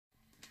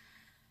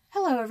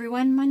Hello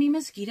everyone, my name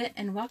is Geeta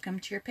and welcome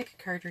to your pick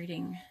a card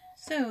reading.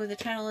 So the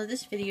title of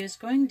this video is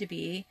going to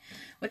be,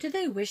 what do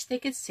they wish they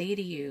could say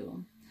to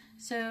you?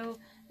 So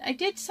I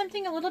did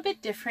something a little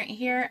bit different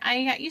here.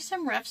 I got you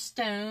some rough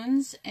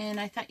stones and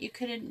I thought you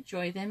could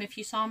enjoy them. If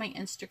you saw my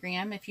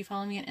Instagram, if you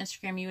follow me on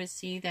Instagram, you would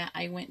see that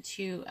I went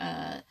to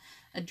a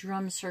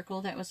drum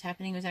circle that was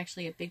happening. It was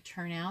actually a big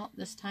turnout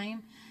this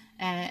time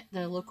at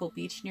the local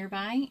beach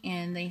nearby,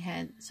 and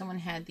someone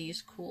had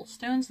these cool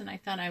stones, and I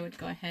thought I would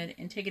go ahead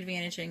and take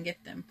advantage and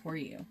get them for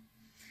you.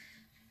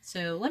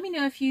 So let me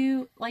know if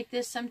you like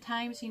this.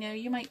 Sometimes,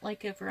 you might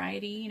like a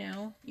variety,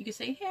 you could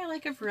say, hey, I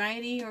like a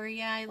variety, or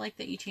yeah, I like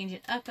that you change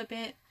it up a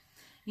bit,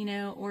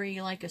 or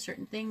you like a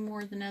certain thing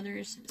more than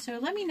others. So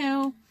let me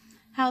know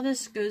how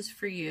this goes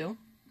for you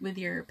with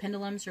your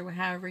pendulums or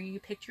however you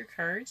picked your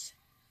cards.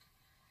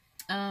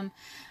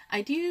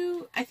 I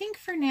think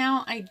for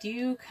now, I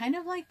do kind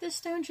of like this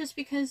stone just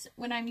because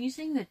when I'm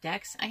using the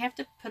decks, I have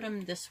to put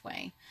them this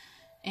way.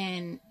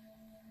 And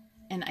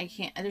I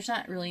can't, there's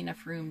not really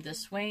enough room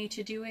this way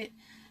to do it,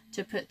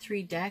 to put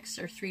 3 decks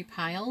or 3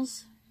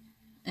 piles.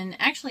 And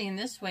actually in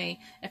this way,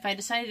 if I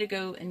decided to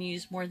go and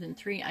use more than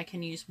 3, I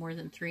can use more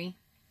than 3.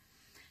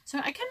 So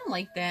I kind of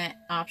like that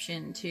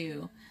option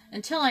too,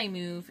 until I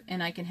move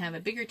and I can have a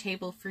bigger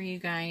table for you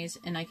guys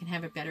and I can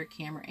have a better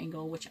camera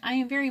angle, which I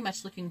am very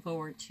much looking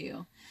forward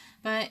to.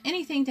 But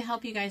anything to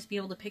help you guys be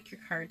able to pick your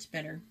cards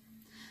better.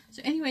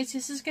 So anyways,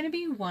 this is going to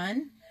be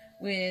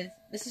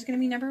this is going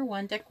to be number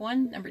 1, deck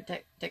 1,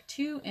 deck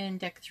 2, and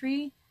deck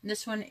 3.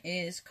 This one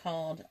is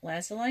called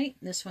Lazulite,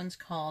 this one's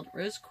called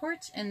Rose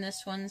Quartz, and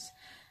this one's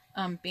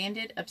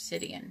Banded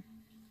Obsidian.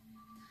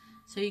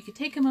 So you could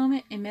take a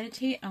moment and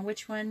meditate on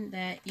which one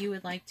that you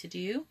would like to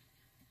do.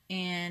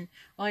 And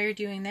while you're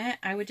doing that,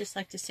 I would just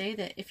like to say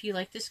that if you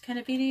like this kind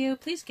of video,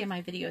 please give my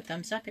video a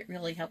thumbs up. It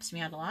really helps me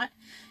out a lot.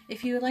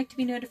 If you would like to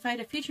be notified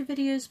of future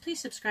videos, please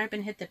subscribe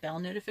and hit the bell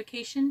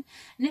notification.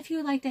 And if you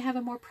would like to have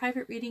a more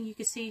private reading, you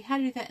can see how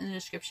to do that in the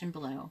description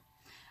below.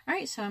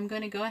 Alright, so I'm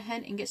going to go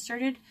ahead and get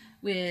started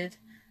with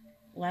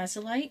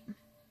Lazulite.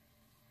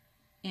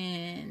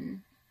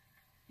 And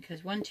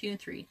because 1, 2, and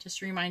 3,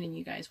 just reminding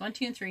you guys, 1,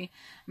 2, and 3.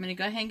 I'm going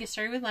to go ahead and get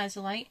started with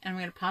Lazulite, and I'm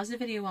going to pause the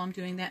video while I'm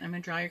doing that, and I'm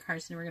going to draw your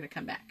cards, and then we're going to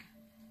come back.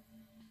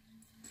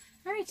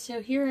 Alright,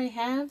 so here I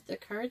have the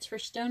cards for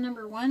stone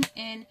number 1,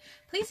 and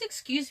please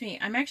excuse me,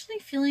 I'm actually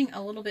feeling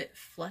a little bit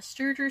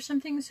flustered or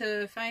something, so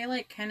if I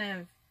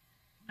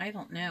I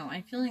don't know,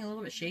 I'm feeling a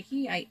little bit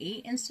shaky. I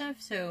ate and stuff,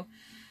 so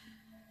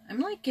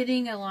I'm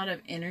getting a lot of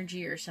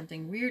energy or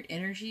something, weird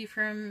energy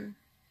from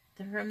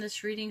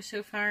this reading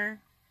so far.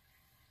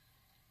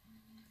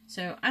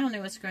 So, I don't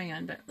know what's going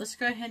on, but let's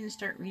go ahead and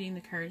start reading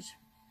the cards.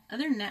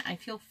 Other than that, I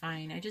feel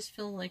fine. I just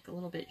feel a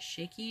little bit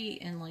shaky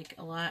and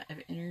a lot of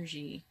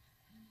energy.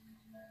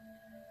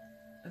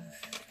 Ugh.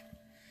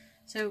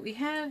 So, we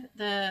have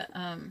the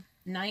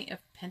Knight of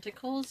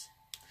Pentacles.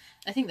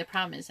 I think the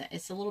problem is that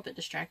it's a little bit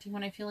distracting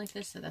when I feel like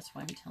this, so that's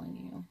why I'm telling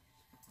you.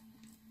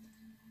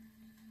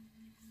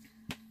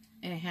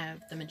 And I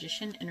have the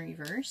Magician in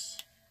reverse.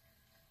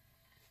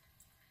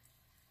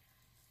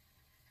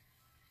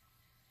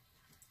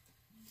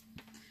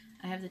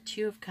 I have the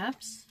 2 of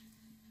Cups.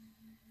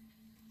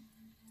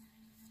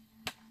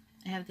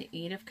 I have the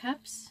 8 of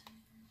Cups.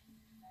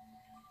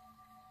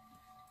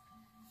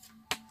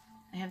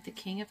 I have the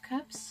King of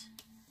Cups.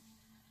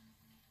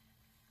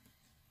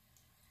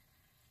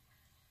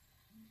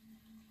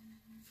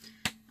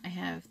 I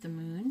have the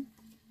Moon.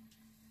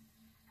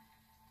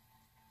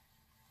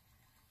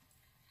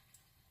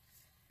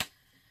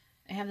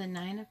 I have the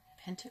 9 of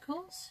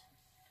Pentacles.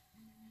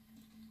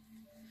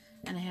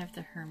 And I have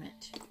the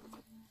Hermit.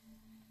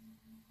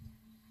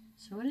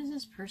 So what does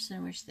this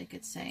person wish they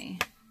could say?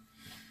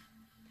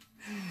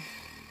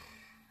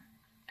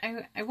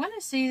 I want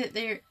to say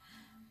that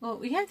well,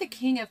 we have the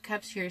King of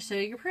Cups here, so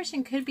your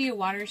person could be a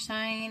water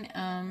sign.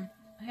 I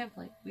have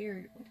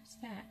weird, what is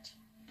that?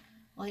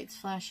 Lights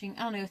flashing.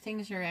 I don't know,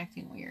 things are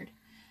acting weird.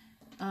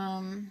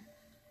 I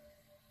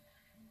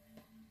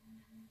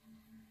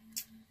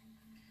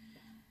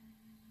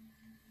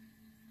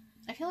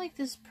feel like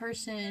this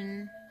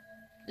person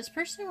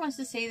wants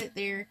to say that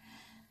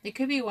they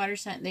could be a water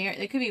sign.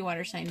 They could be a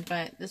water sign,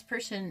 but this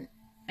person,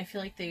 I feel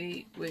like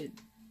they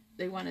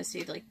want to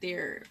say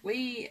they're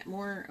way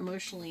more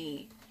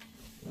emotionally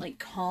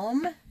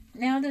calm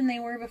now than they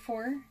were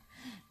before.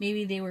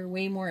 Maybe they were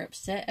way more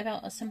upset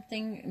about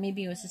something.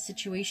 Maybe it was a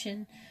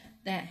situation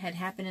that had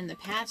happened in the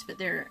past, but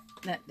there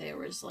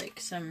was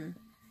some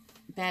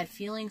bad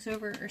feelings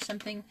over or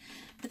something.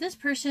 But this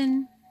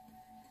person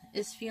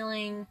is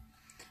feeling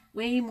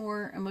way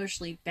more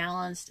emotionally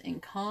balanced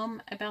and calm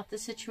about the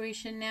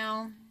situation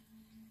now.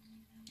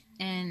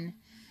 And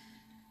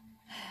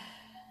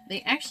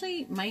they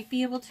actually might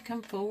be able to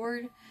come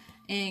forward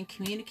and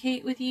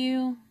communicate with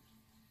you,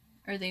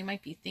 or they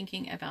might be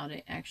thinking about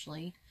it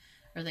actually,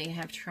 or they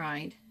have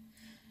tried.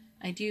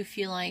 I do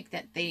feel like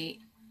that they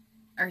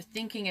are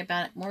thinking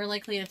about it, more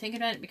likely to think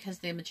about it, because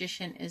the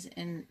Magician is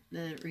in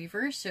the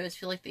reverse, so I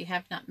feel like they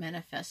have not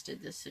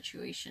manifested this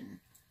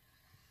situation.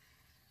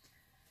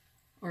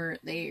 or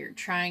they're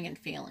trying and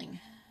failing.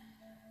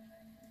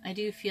 I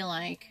do feel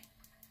like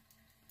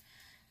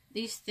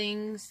these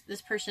things,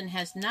 this person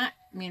has not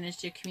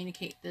managed to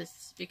communicate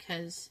this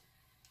because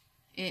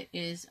it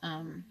is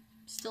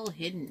still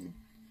hidden.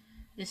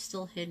 It is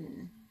still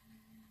hidden.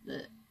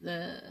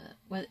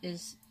 What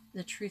is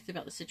the truth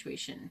about the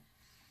situation.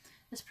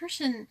 This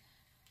person,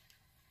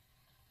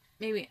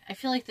 maybe, I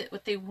feel like that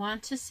what they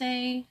want to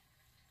say,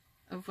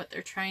 of what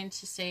they're trying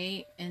to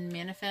say and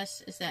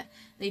manifest, is that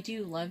they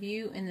do love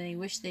you and they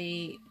wish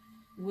they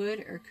would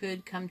or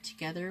could come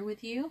together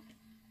with you.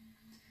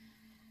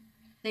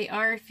 They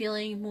are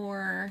feeling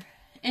more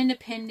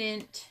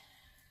independent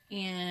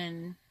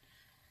and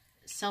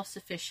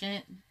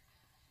self-sufficient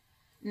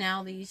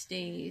now these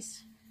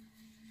days.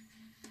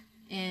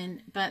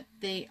 But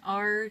they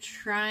are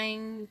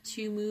trying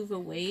to move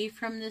away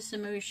from this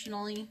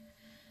emotionally,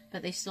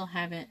 but they still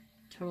haven't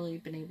totally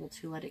been able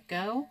to let it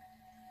go.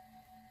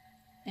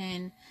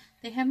 And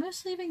they have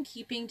mostly been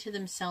keeping to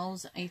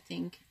themselves, I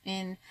think,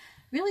 and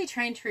really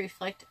trying to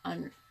reflect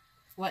on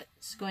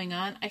what's going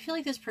on. I feel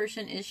like this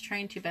person is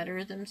trying to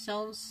better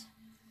themselves,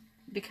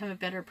 become a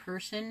better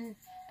person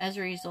as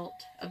a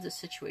result of the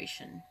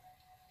situation.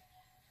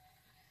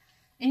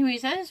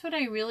 Anyways, that is what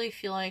I really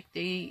feel like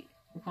they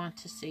want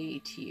to say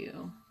to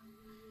you.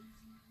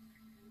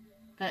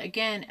 But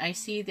again, I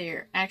see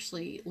they're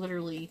actually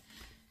literally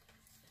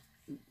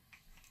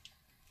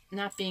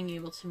not being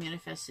able to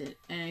manifest it.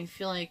 And I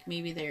feel like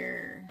maybe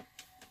they're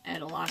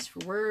at a loss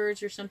for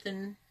words or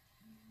something.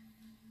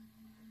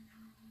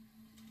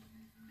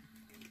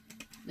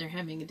 They're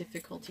having a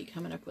difficulty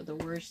coming up with the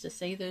words to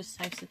say those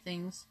types of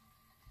things.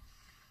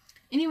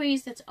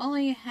 Anyways, that's all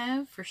I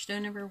have for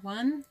stone number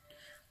 1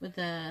 with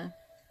the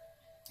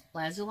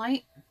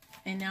lazulite.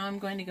 And now I'm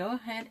going to go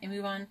ahead and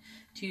move on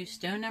to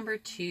stone number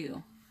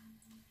 2,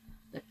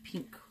 the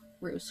pink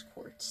rose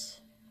quartz.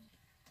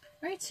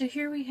 Alright, so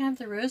here we have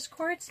the rose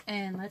quartz,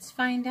 and let's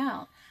find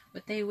out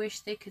what they wish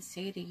they could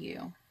say to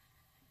you.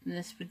 And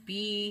this would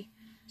be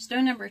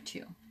stone number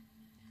 2.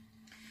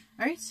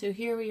 Alright, so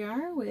here we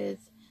are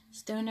with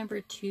stone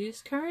number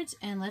 2's cards,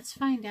 and let's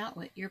find out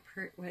what your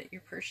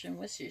person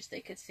wishes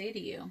they could say to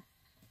you.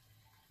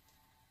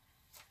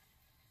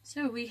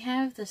 So we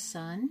have the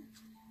sun.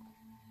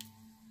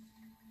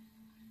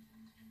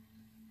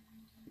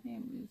 Let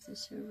me move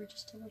this over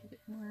just a little bit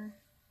more.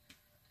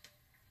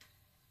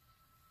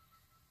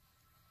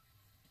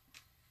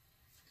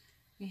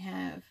 We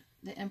have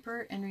the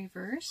Emperor in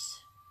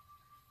reverse.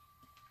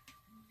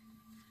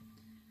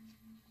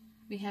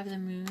 We have the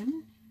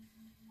Moon.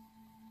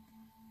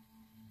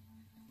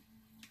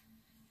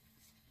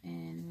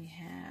 And we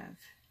have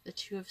the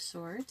Two of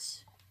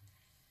Swords.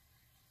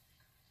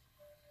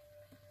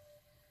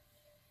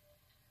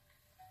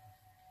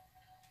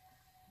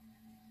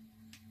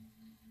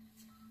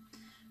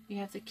 We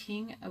have the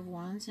King of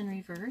Wands in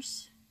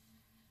reverse.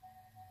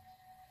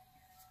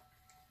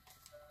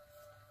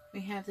 We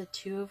have the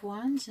Two of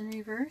Wands in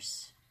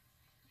reverse.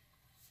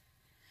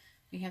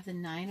 We have the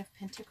Nine of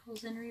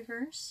Pentacles in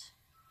reverse.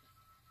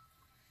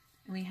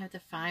 And we have the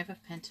Five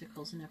of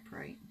Pentacles in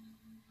upright.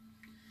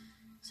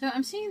 So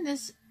I'm seeing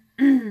this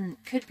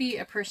could be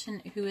a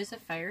person who is a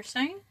fire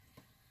sign.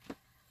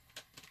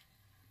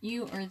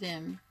 You or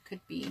them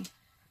could be.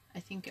 I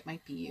think it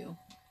might be you.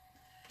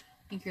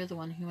 I think you're the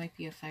one who might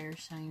be a fire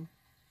sign.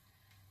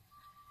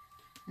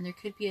 And there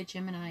could be a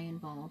Gemini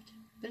involved.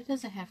 But it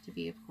doesn't have to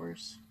be, of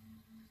course.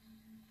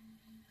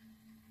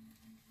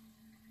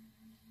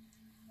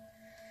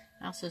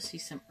 I also see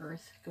some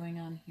earth going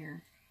on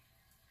here.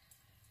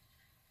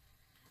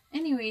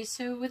 Anyway,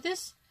 so with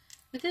this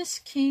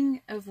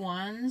King of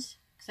Wands,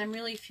 because I'm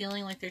really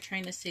feeling like they're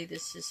trying to say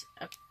this is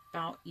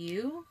about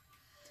you,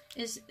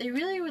 is they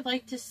really would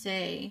like to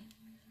say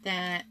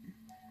that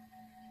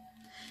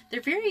they're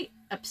very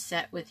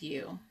upset with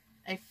you.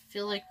 I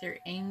feel like they're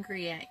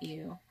angry at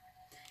you.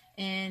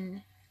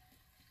 And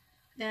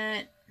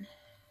that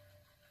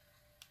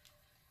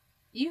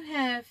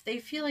they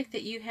feel like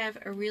that you have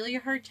a really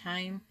hard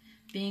time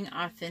being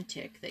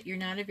authentic, that you're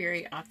not a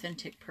very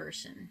authentic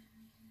person.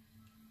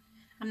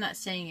 I'm not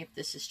saying if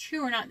this is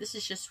true or not. This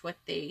is just what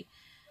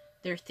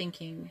they're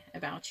thinking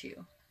about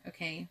you.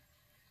 Okay?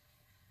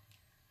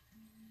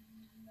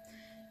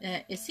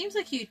 It seems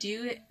like you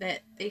do,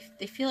 that they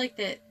feel like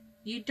that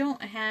you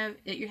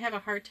have a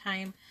hard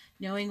time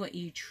knowing what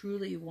you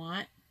truly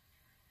want,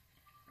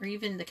 or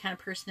even the kind of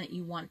person that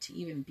you want to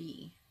even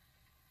be.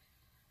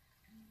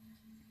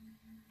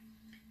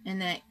 And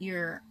that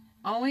you're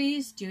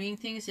always doing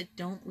things that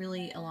don't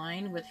really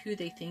align with who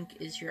they think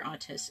is your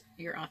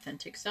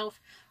authentic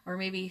self, or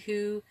maybe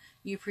who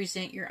you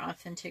present your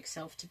authentic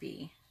self to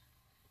be.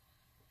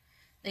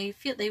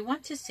 They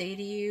want to say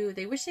to you,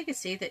 they wish they could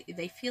say that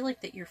they feel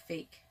like that you're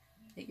fake,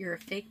 that you're a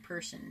fake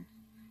person,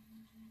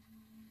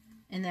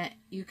 and that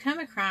you come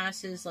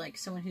across as like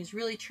someone who's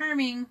really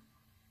charming,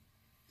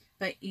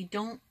 but you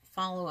don't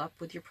follow up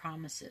with your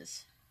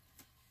promises.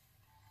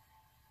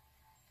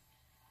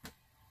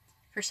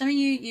 For some of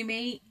you, you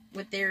may,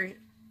 what they're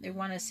they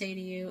want to say to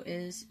you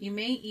is, you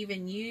may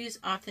even use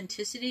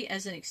authenticity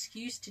as an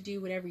excuse to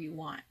do whatever you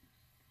want.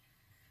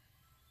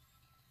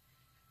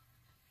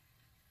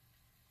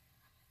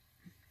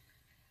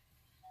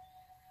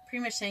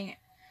 Pretty much saying,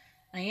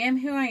 I am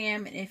who I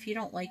am, and if you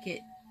don't like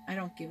it, I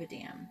don't give a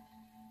damn.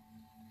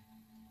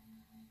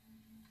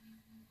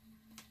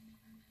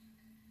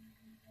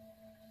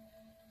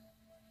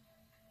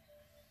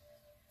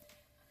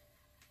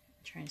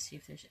 Trying to see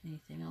if there's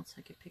anything else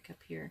I could pick up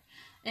here.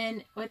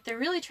 And what they're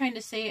really trying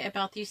to say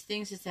about these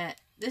things is that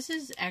this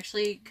has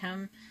actually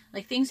come,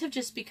 like, things have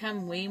just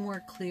become way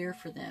more clear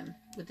for them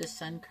with the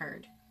Sun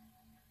card.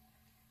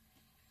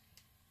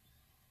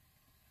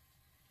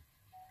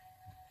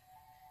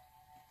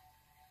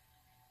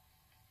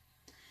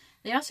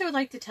 They also would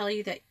like to tell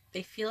you that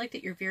they feel like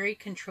that you're very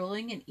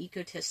controlling and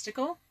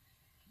egotistical,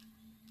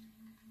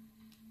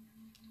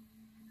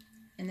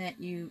 and that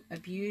you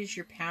abuse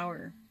your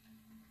power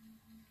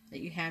that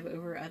you have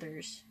over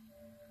others.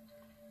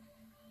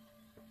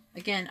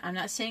 Again, I'm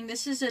not saying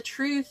this is a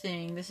true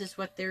thing. This is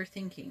what they're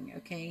thinking,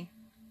 okay?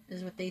 This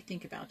is what they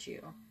think about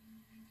you.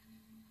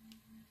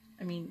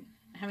 I mean,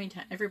 how many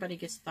times everybody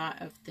gets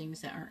thought of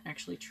things that aren't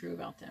actually true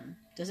about them.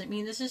 Doesn't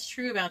mean this is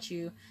true about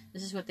you.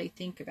 This is what they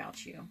think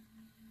about you.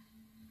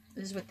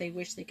 This is what they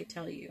wish they could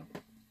tell you.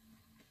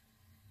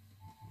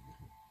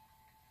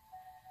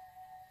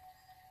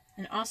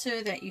 And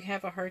also that you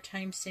have a hard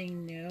time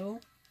saying no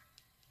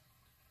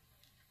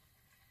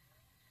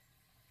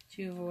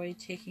to avoid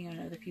taking on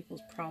other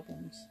people's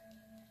problems.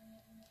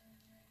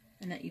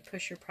 And that you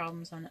push your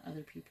problems on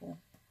other people.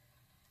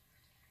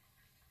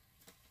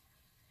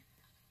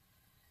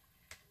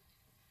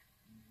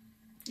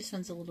 This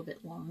one's a little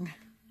bit long.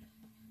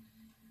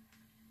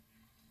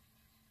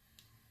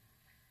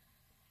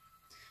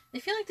 They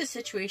feel like the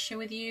situation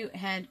with you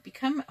had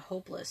become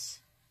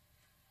hopeless.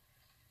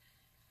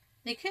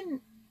 They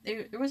didn't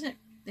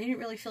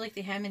really feel like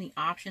they had many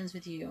options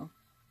with you.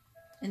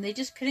 And they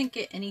just couldn't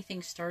get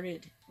anything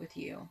started with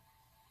you.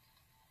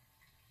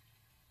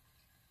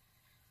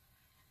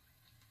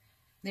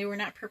 They were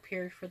not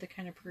prepared for the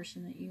kind of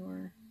person that you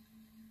were.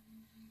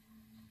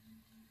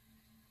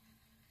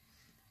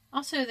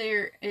 Also,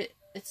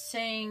 it's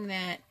saying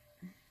that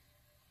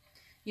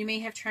you may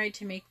have tried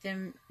to make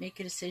them make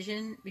a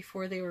decision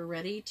before they were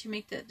ready to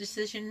make that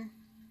decision.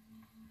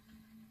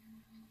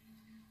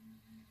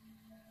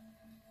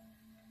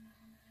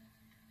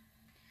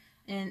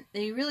 And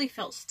they really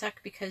felt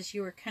stuck because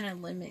you were kind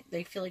of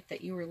they feel like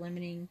that you were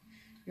limiting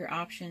your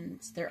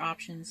options, their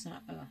options,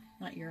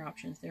 not your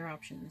options, their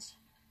options.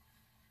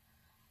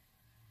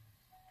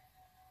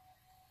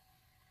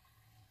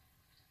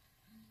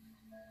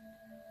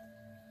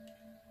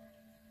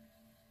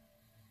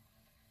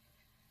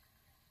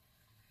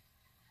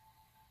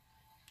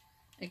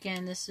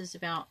 Again, this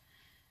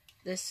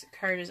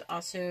card is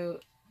also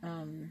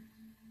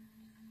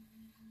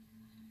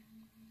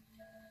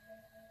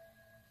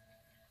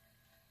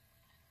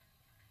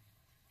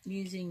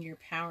using your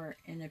power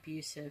in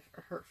abusive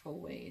or hurtful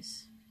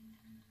ways.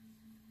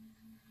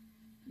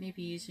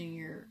 Maybe using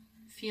your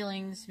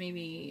feelings,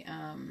 maybe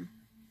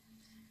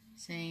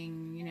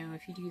saying, you know,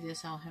 if you do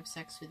this, I'll have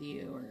sex with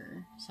you,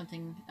 or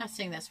something. Not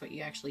saying that's what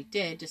you actually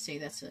did, just say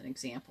that's an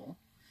example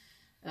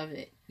of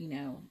it, you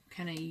know,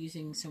 kind of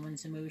using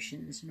someone's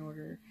emotions in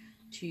order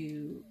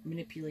to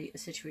manipulate a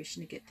situation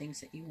to get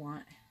things that you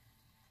want.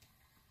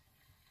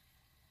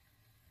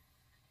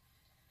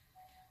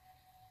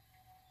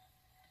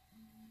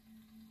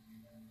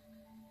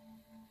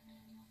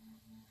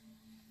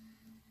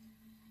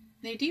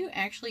 They do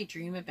actually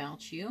dream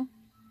about you.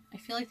 I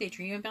feel like they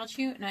dream about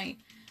you, and I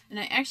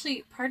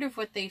actually, part of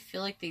what they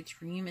feel like they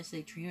dream is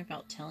they dream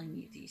about telling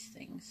you these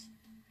things.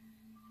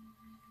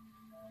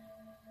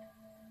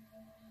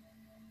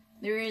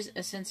 There is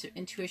a sense of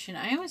intuition.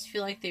 I almost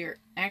feel like there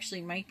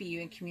actually might be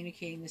even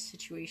communicating this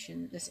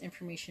situation, this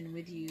information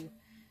with you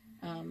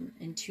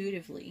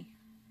intuitively.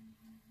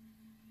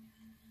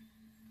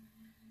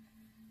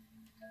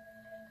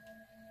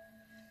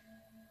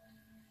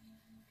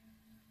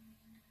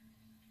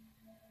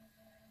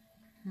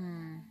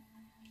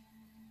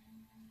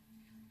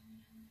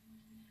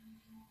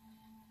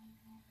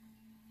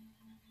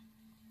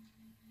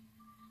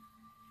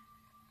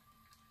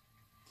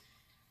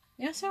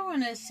 I also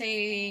want to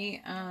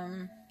say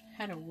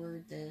how to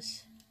word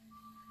this.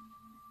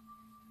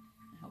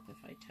 I hope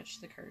if I touch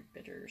the card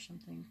better or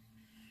something.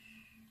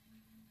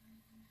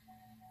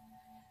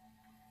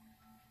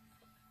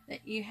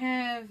 That you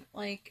have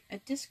like a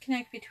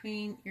disconnect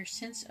between your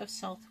sense of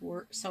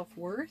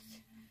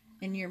self-worth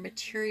and your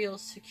material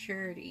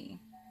security.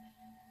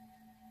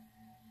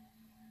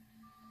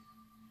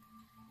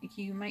 Like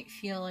you might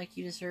feel like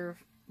you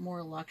deserve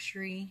more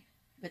luxury,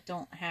 but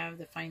don't have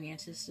the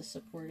finances to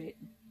support it.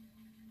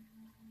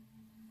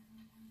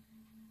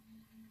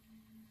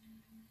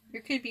 There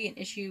could be an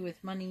issue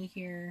with money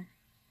here.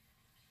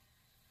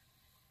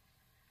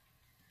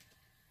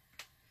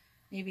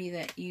 Maybe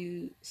that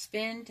you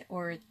spend,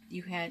 or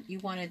you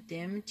wanted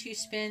them to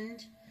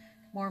spend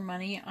more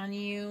money on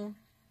you.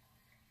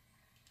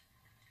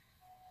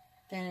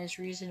 than is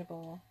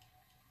reasonable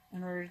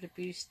in order to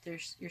boost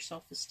your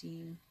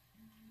self-esteem.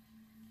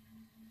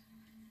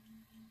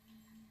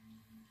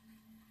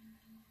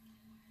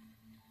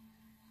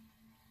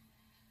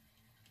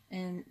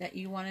 And that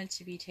you wanted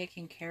to be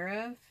taken care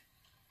of,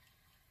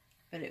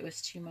 but it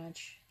was too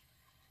much.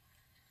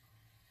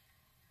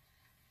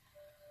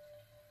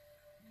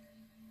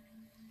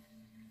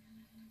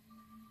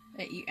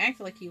 That you act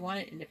like you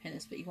wanted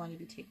independence, but you wanted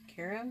to be taken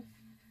care of.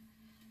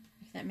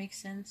 If that makes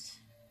sense.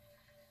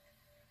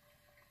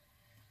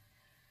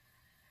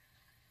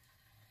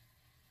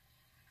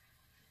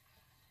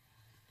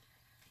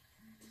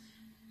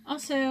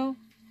 Also,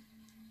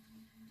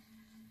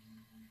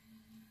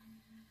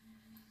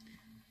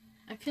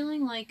 I'm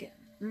feeling like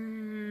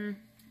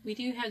we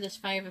do have this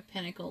Five of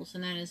Pentacles,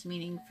 and that is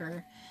meaning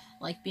for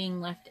like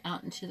being left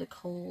out into the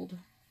cold.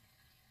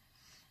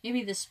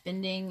 Maybe the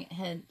spending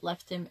had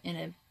left them in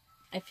a,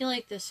 I feel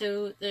like this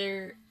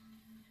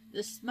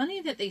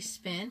money that they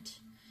spent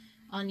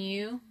on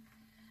you,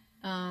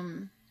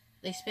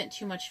 they spent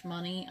too much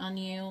money on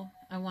you,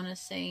 I want to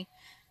say.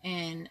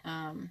 And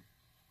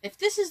if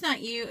this is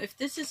not you, if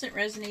this isn't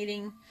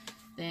resonating,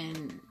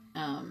 then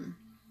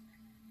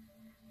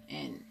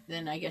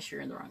I guess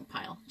you're in the wrong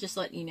pile. Just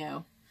letting you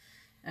know.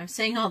 I'm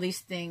saying all these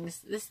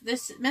things.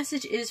 This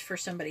message is for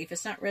somebody. If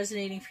it's not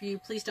resonating for you,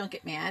 please don't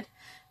get mad,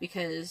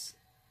 because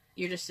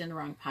you're just in the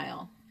wrong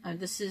pile.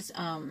 This is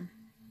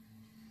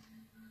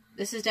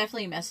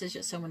definitely a message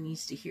that someone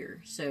needs to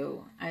hear.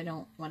 So I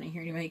don't want to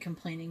hear anybody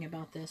complaining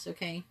about this,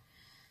 okay?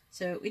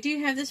 So we do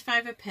have this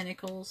Five of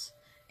Pentacles.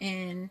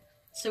 And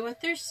so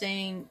what they're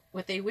saying,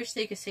 what they wish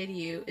they could say to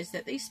you, is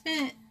that they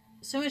spent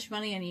so much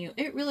money on you,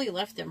 it really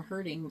left them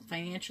hurting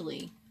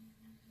financially.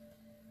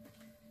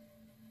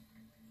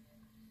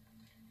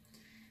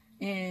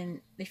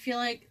 And they feel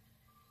like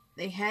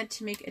they had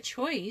to make a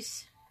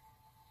choice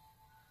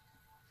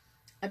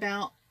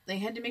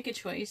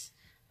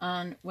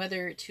on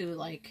whether to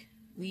like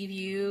leave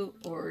you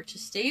or to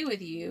stay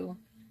with you.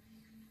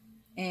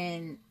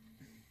 And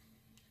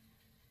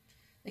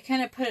they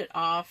kind of put it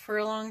off for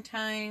a long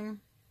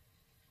time.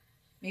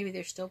 Maybe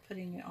they're still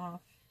putting it off.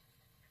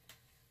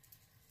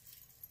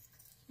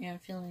 Yeah, I'm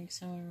feeling like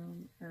some of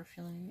them are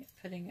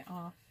putting it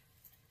off.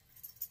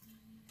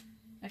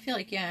 I feel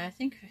like, yeah, I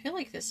feel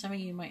like that some of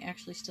you might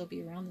actually still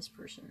be around this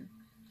person.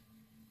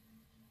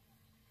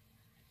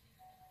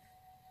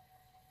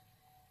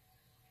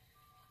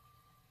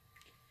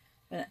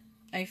 But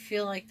I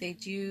feel like they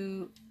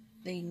feel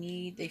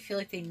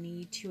like they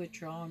need to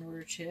withdraw in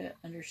order to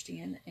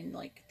understand and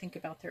like think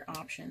about their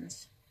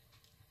options.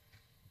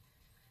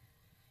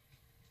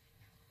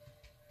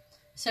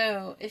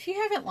 So if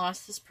you haven't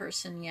lost this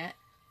person yet,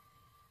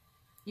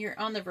 you're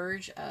on the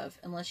verge of,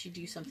 unless you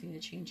do something to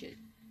change it.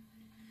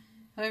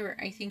 However,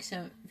 I think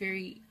some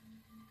very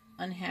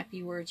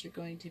unhappy words are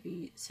going to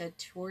be said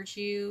towards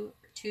you,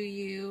 to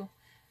you.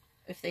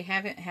 If they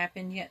haven't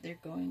happened yet, they're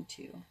going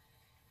to.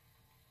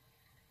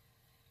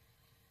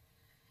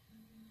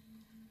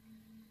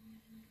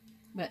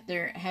 But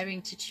they're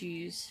having to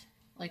choose,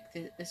 like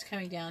it's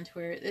coming down to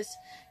where this,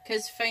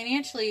 because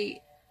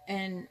financially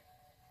and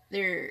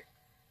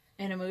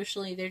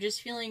emotionally, they're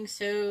just feeling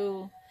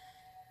so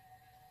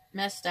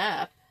messed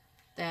up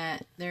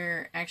that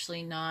they're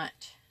actually not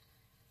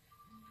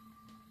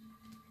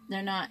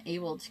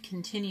able to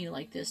continue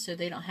like this, so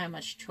they don't have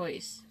much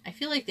choice. I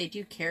feel like they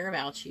do care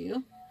about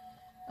you,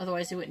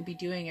 otherwise they wouldn't be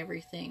doing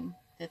everything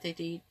that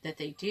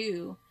they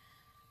do.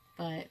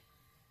 But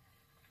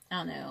I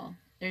don't know.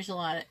 There's a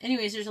lot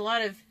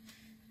of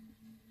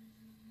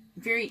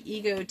very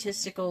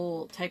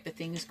egotistical type of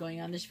things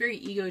going on. There's very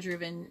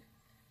ego-driven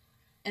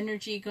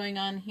energy going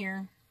on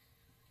here.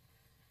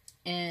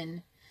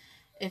 And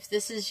if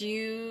this is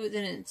you,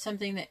 then it's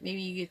something that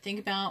maybe you could think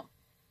about.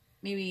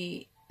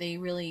 Maybe they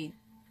really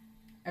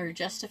are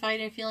justified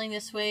in feeling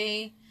this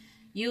way.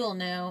 You will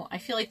know. I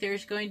feel like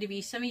there's going to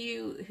be some of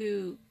you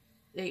who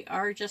they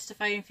are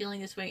justified in feeling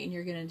this way, and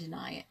you're going to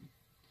deny it.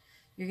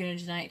 You're going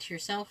to deny it to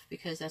yourself,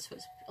 because that's what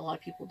a lot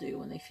of people do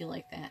when they feel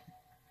like that.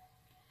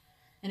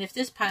 And if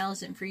this pile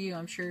isn't for you,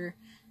 I'm sure,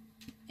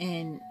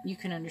 and you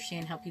can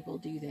understand how people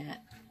do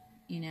that,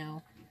 you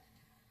know,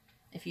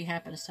 if you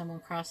happen to stumble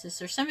across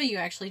this. Or some of you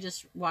actually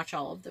just watch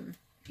all of them,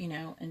 you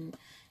know, and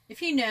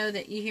if you know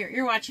that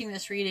you're watching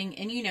this reading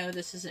and you know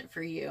this isn't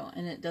for you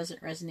and it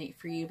doesn't resonate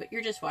for you, but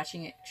you're just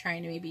watching it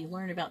trying to maybe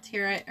learn about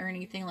tarot or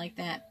anything like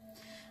that,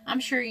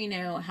 I'm sure you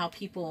know how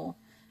people,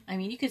 I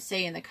mean, you could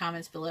say in the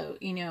comments below,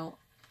 you know,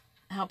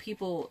 how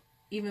people,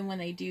 even when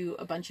they do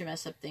a bunch of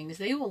mess up things,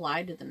 they will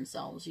lie to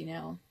themselves, you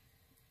know.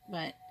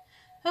 But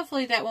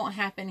hopefully that won't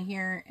happen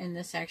here, and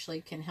this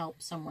actually can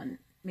help someone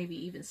maybe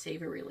even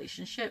save a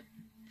relationship.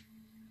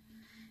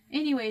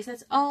 Anyways,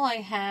 that's all I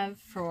have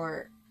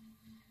for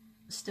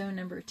stone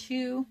number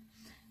 2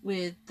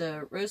 with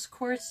the rose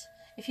quartz.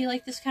 If you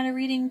like this kind of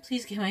reading,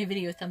 please give my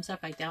video a thumbs up.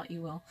 I doubt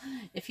you will.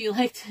 If you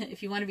want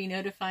to be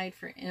notified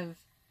of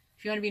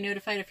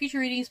future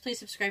readings, please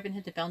subscribe and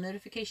hit the bell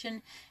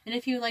notification. And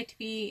if you would like to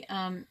be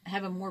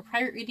have a more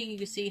private reading, you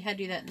can see how to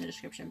do that in the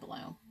description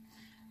below.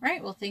 All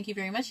right, well, thank you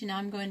very much. And now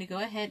I'm going to go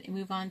ahead and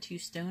move on to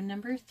stone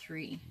number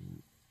 3,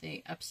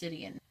 the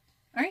obsidian.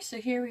 All right, so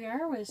here we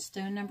are with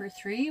stone number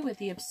 3 with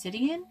the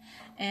obsidian.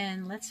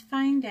 And let's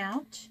find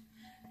out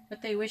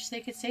what they wish they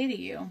could say to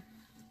you.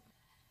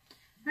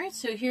 All right,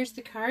 so here's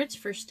the cards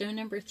for stone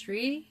number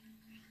 3,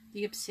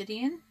 the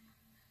obsidian.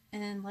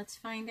 And let's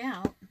find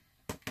out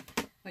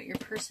what your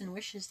person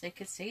wishes they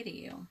could say to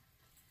you.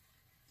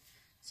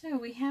 So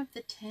we have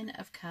the 10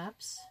 of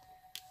Cups.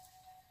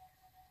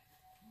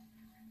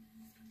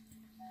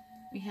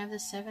 We have the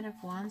 7 of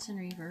Wands in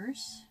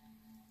reverse.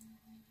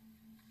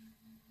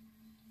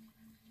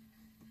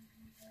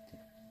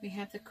 We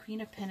have the Queen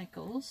of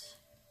Pentacles.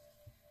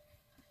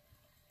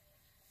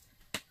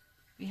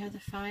 We have the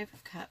 5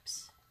 of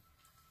Cups.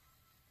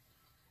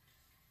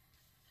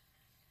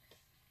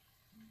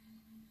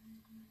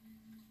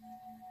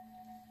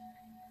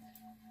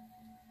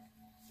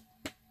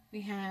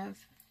 We have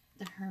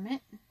the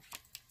Hermit.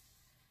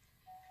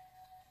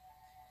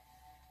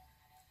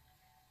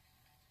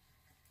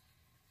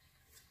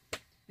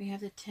 We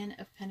have the 10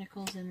 of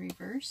Pentacles in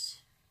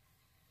reverse.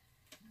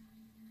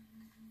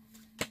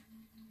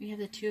 We have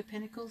the 2 of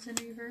Pentacles in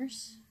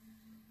reverse.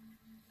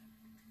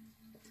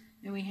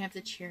 And we have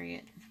the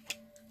Chariot.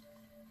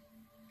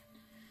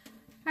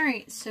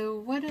 Alright, so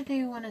what do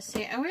they want to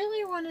say? I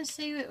really want to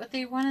say that what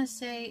they want to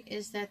say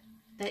is that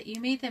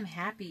you made them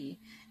happy.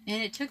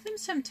 And it took them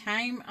some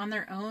time on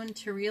their own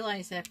to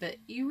realize that, but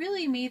you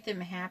really made them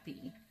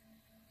happy.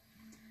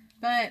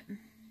 But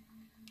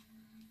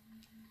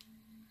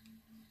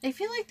they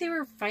feel like they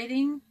were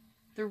fighting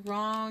the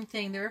wrong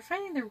thing. They were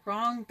fighting the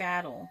wrong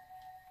battle.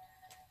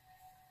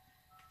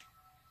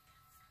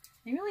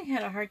 They really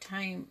had a hard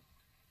time,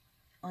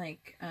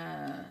 like,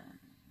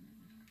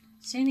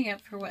 standing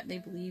up for what they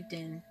believed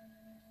in.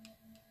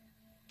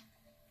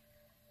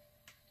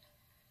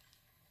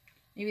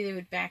 Maybe they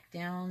would back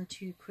down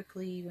too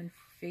quickly when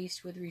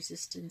faced with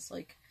resistance,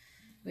 like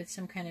with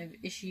some kind of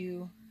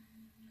issue.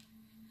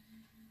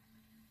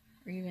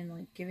 Or even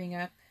like giving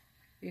up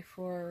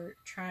before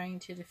trying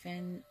to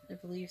defend their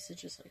beliefs.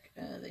 It's just like,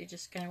 they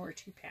just kind of were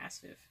too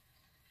passive.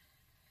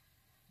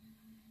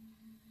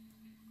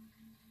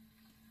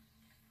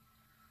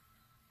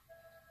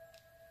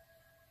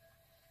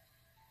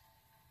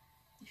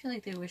 I feel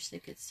like they wish they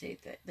could say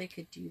that they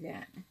could do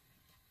that.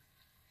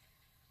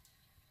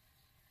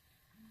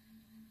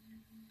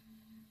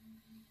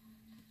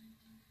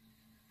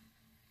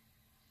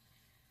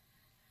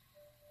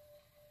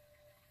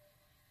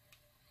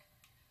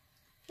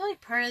 I feel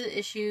like part of the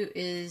issue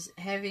is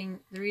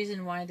having, the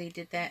reason why they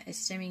did that is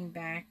stemming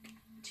back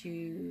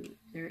to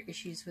their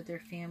issues with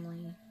their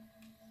family.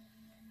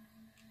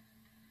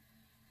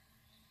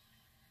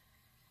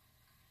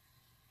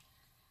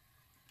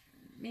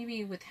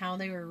 Maybe with how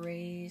they were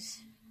raised.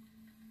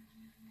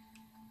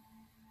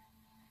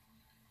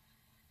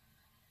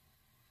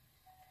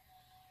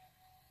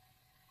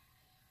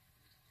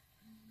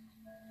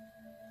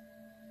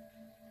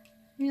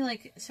 Maybe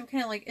like some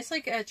kind of like, it's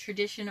like a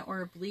tradition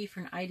or a belief or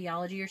an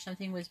ideology or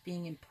something was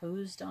being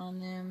imposed on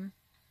them.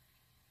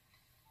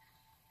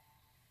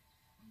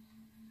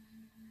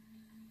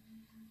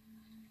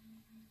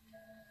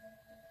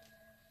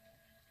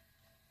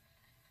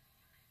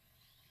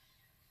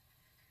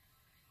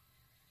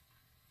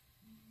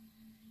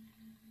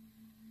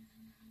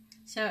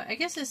 So I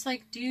guess it's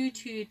like due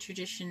to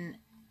tradition,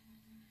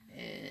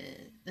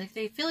 like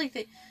they feel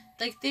like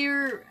I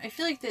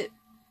feel like that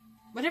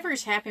whatever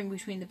has happened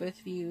between the both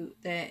of you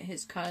that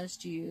has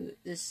caused you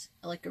this,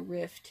 like a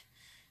rift,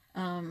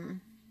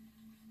 I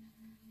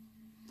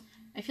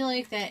feel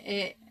like that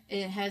it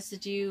has to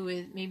do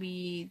with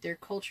maybe their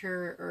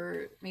culture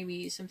or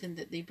maybe something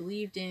that they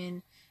believed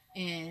in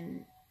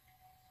and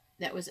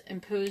that was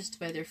imposed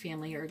by their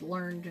family or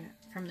learned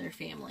from their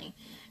family.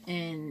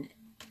 And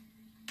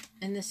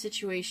in this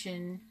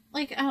situation,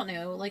 like, I don't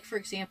know, like, for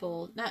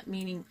example, not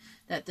meaning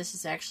that this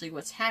is actually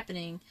what's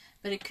happening,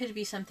 but it could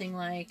be something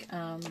like,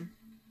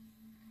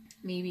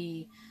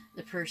 maybe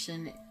the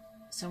person,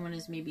 someone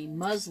is maybe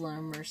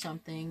Muslim or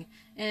something,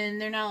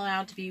 and they're not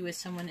allowed to be with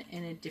someone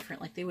in a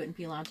different, like, they wouldn't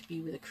be allowed to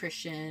be with a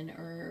Christian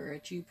or a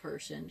Jew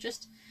person.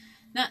 Just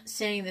not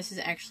saying this is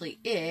actually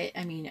it.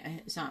 I mean,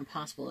 it's not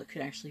impossible. It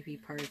could actually be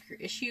part of your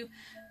issue,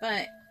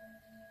 but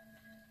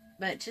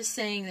just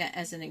saying that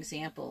as an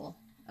example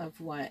of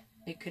what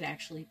it could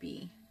actually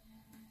be.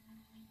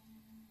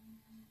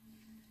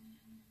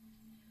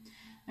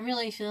 I'm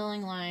really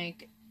feeling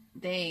like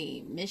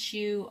they miss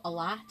you a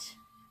lot.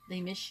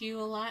 They miss you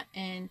a lot,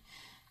 and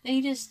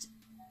they just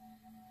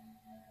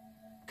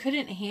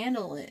couldn't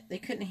handle it. They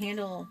couldn't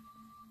handle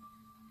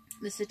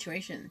the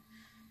situation.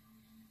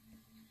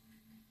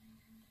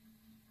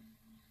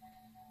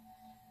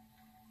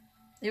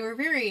 They were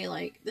very,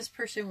 like, this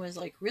person was,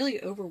 like,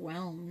 really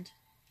overwhelmed.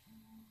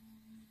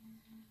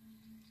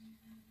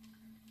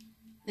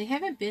 They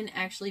haven't been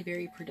actually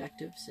very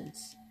productive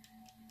since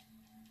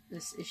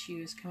this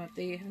issue has come up.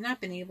 They have not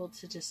been able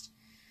to just...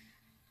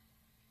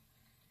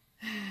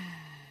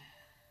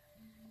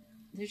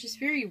 They're just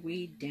very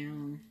weighed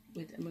down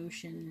with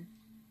emotion.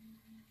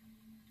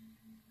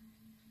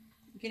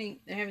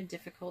 they're having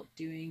difficult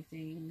doing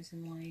things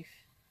in life.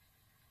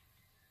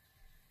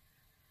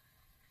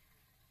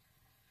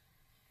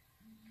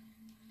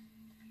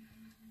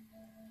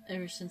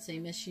 Ever since they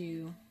miss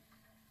you,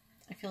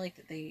 I feel like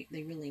that they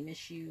really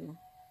miss you.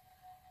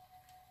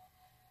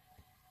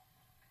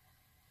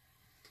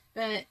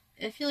 But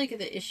I feel like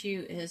the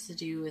issue has to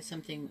do with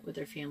something with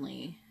their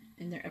family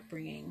and their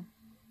upbringing.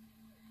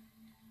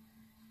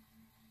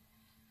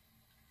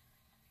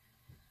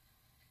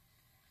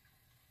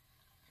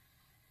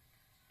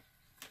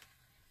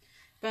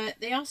 But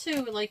they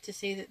also would like to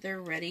say that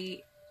they're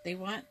ready. They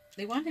want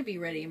to be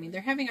ready. I mean,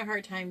 they're having a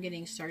hard time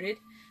getting started,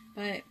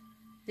 but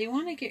they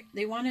want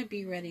to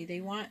be ready.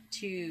 They want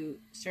to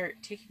start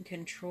taking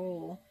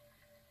control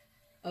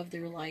of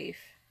their life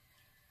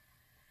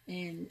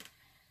and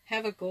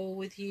have a goal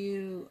with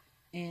you.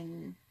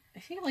 And I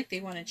feel like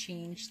they want to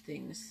change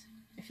things.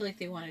 I feel like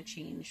they want to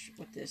change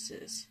what this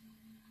is.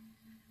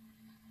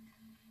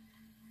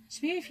 So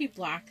maybe if you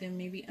block them,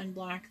 maybe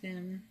unblock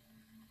them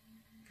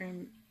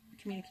from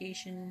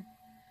communication.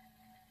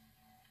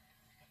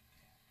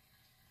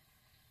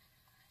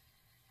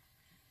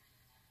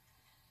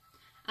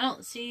 I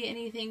don't see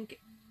anything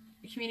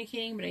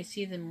communicating, but I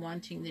see them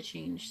wanting to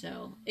change,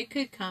 so it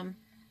could come.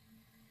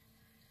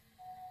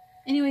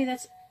 Anyway,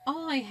 that's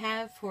all I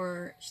have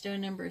for stone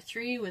number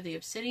 3 with the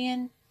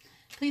obsidian.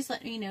 Please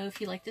let me know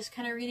if you like this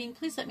kind of reading.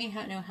 Please let me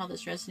know how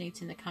this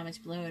resonates in the comments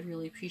below. I'd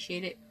really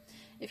appreciate it.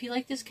 If you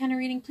like this kind of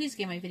reading, please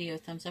give my video a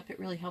thumbs up. It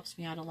really helps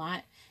me out a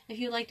lot. If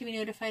you'd like to be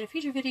notified of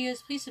future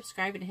videos, please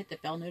subscribe and hit the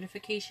bell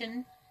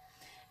notification.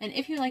 And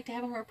if you'd like to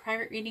have a more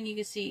private reading, you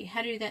can see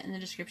how to do that in the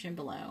description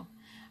below.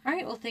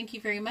 Alright, well, thank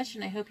you very much,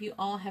 and I hope you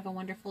all have a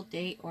wonderful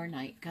day or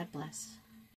night. God bless.